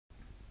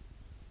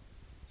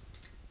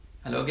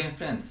Hello again,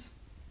 friends.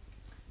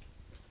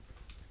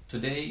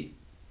 Today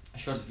a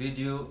short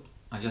video.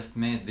 I just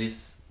made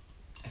this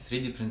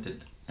 3D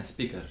printed a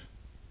speaker.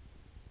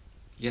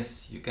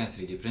 Yes, you can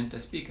 3D print a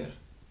speaker.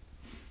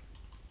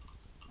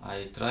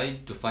 I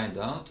tried to find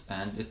out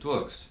and it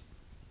works.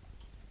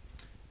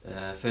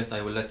 First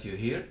I will let you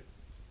hear.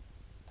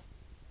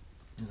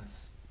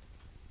 Let's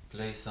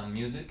play some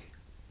music.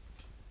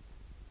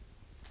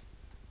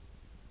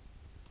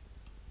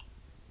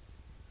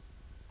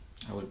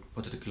 I will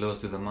put it close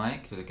to the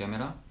mic, to the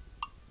camera.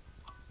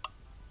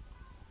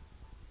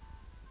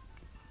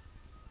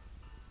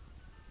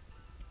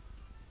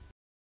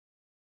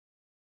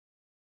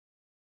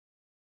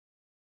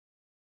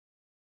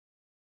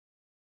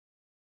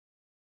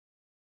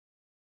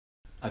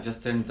 I've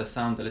just turned the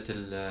sound a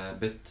little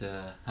bit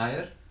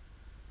higher.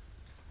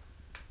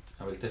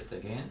 I will test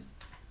again.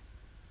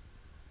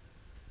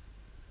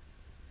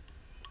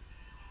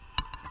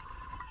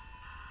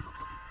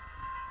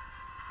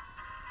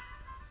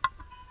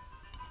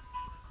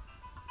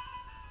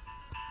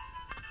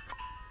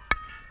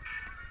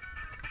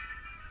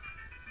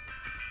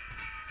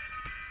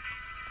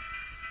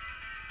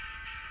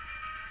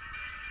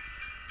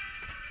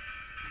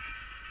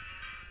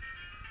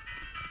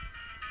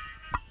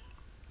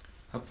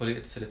 Hopefully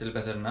it's a little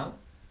better now.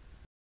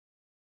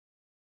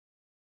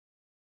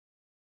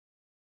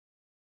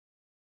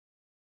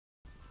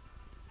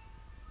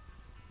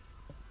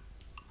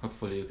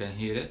 Hopefully you can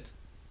hear it.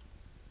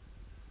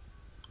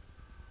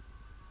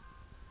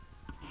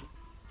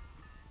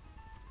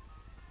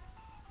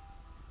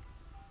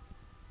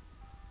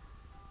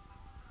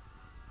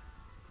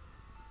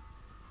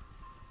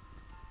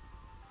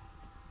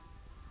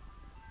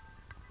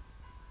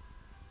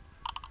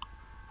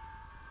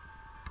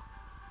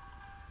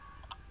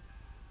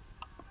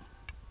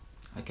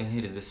 I can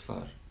hear it this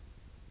far.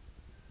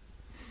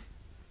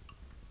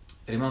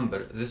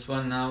 Remember, this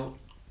one now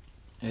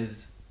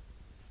is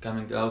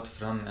coming out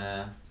from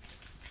a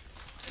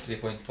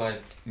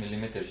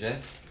 3.5mm jack,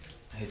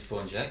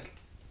 headphone jack,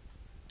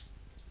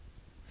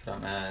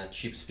 from a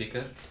cheap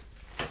speaker.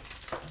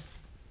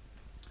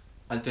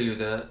 I'll tell you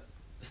the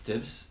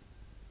steps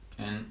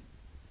in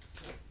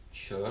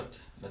short.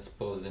 Let's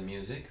pause the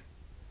music.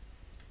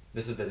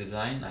 This is the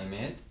design I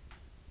made.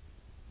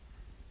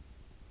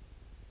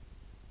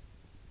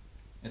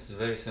 It's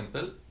very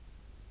simple.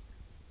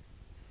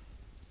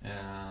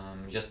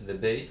 Just the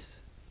base,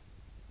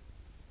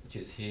 which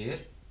is here,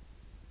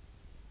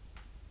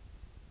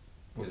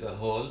 with a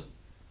hole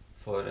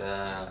for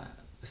a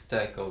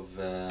stack of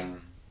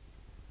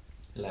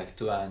like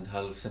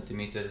 2.5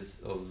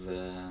 centimeters of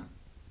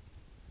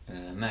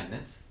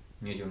magnets,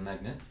 medium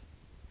magnets.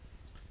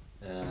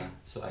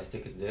 So I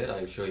stick it there.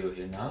 I'll show you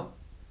here now.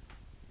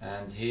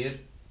 And here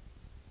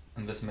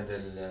in this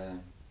middle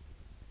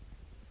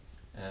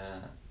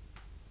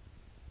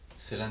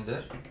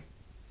cylinder,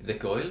 the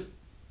coil.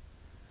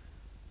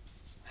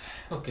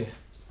 Okay,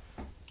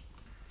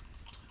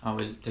 I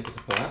will take it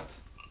apart.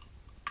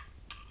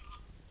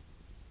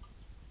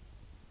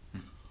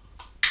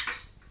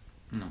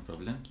 No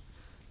problem.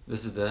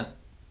 This is the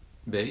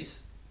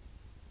base.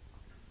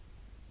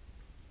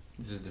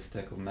 This is the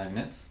stack of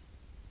magnets,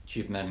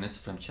 cheap magnets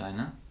from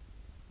China.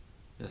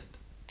 Just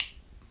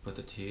put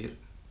it here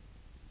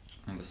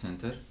in the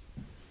center.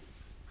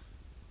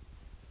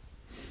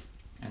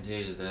 And here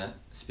is the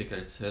speaker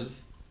itself.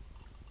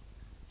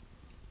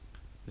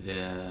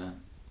 The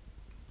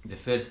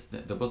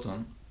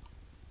bottom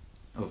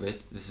of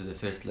it, this is the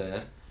first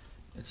layer.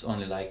 It's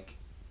only like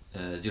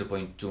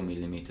 0.2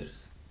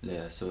 millimeters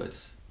layer, so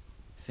it's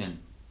thin,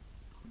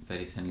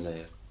 very thin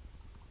layer,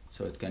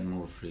 so it can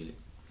move freely.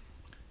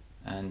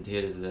 And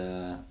here is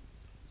the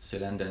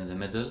cylinder in the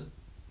middle.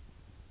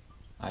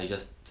 I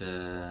just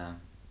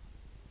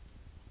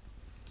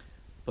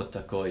put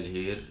a coil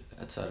here.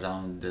 It's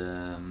around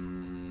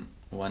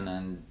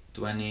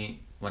 120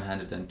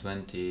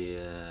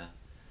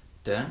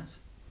 turns.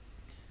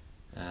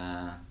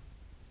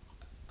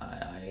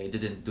 I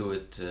didn't do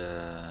it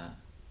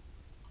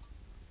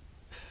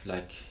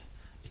like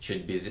it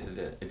should be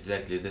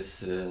exactly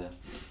this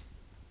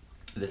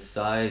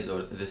size,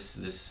 or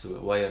this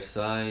wire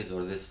size,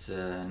 or this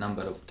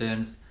number of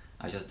turns.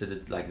 I just did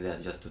it like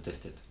that just to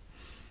test it.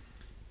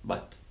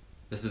 But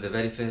this is the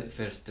very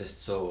first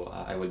test, so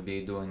I will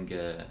be doing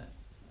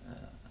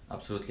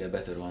absolutely a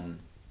better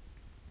one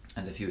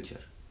in the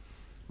future.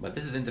 But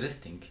this is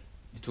interesting.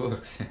 It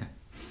works.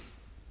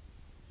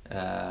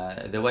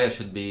 The wire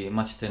should be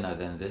much thinner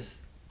than this.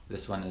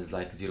 This one is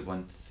like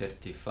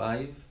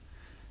 0.35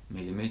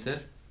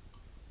 millimeter.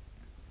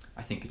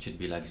 I think it should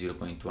be like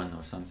 0.1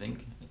 or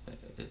something.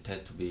 It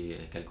had to be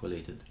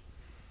calculated.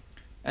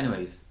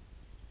 Anyways,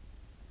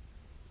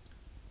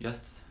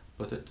 just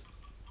put it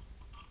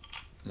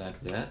like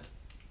that,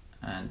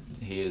 and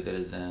here there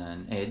is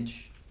an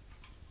edge,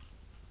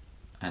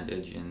 and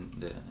edge in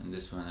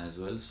this one as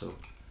well. So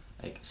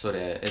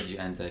edge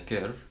and a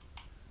curve,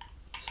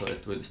 so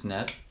it will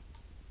snap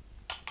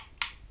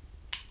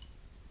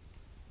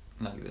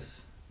like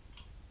this.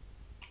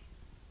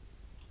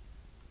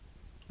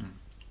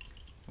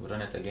 We'll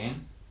run it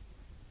again,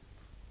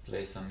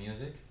 play some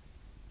music.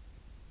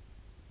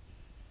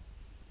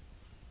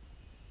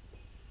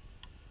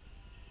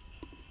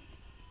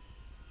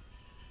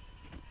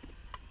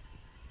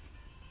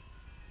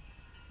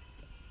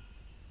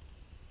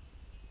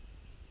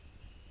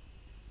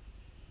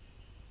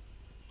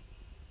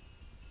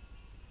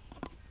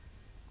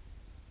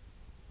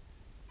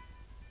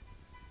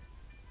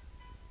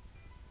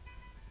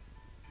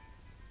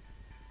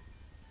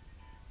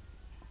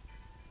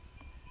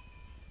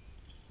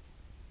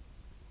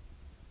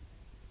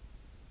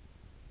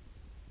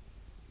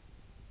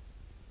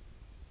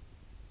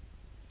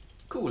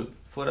 Cool,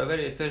 for a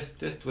very first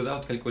test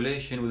without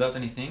calculation, without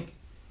anything,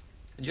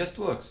 it just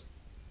works.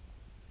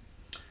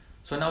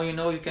 So now you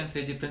know you can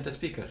 3D print a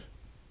speaker.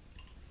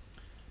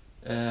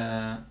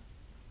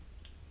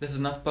 This is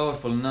not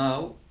powerful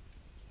now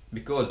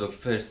because of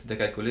first the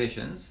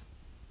calculations,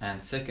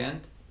 and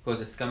second because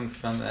it's coming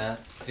from a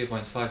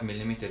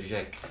 3.5mm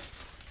jack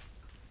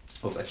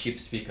of a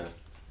cheap speaker.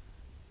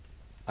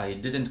 I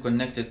didn't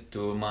connect it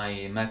to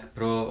my Mac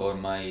Pro or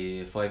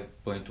my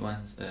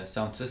 5.1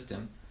 sound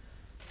system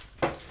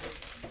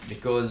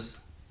because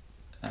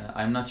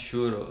I'm not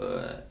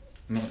sure,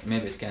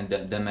 maybe it can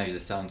damage the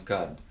sound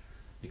card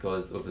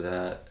because of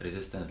the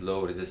resistance,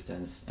 low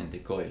resistance in the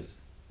coils.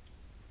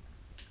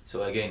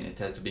 So again, it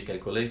has to be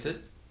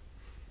calculated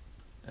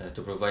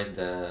to provide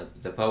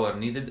the power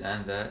needed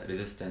and the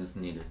resistance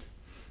needed.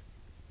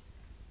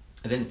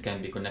 And then it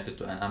can be connected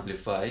to an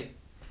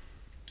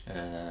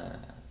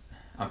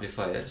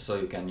amplifier, so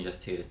you can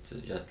just hear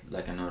it just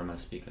like a normal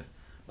speaker.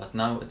 But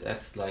now it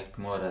acts like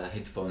more a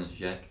headphones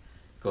jack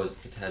because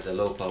it has a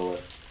low power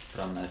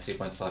from a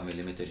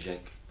 3.5mm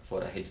jack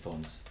for a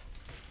headphones.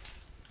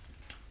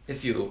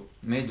 If you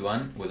made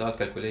one without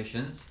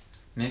calculations,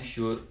 make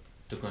sure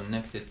to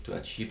connect it to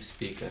a cheap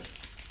speaker,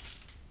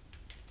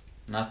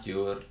 not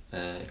your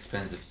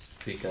expensive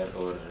speaker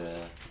or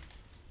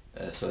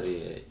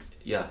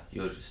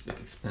your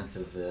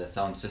expensive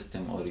sound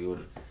system or your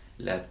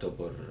laptop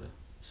or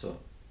so.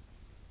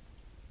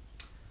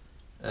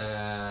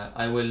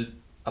 I will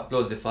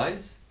upload the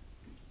files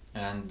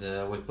and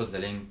we'll put the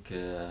link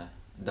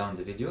down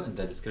the video in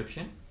the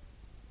description.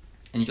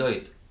 Enjoy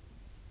it.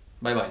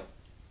 Bye bye.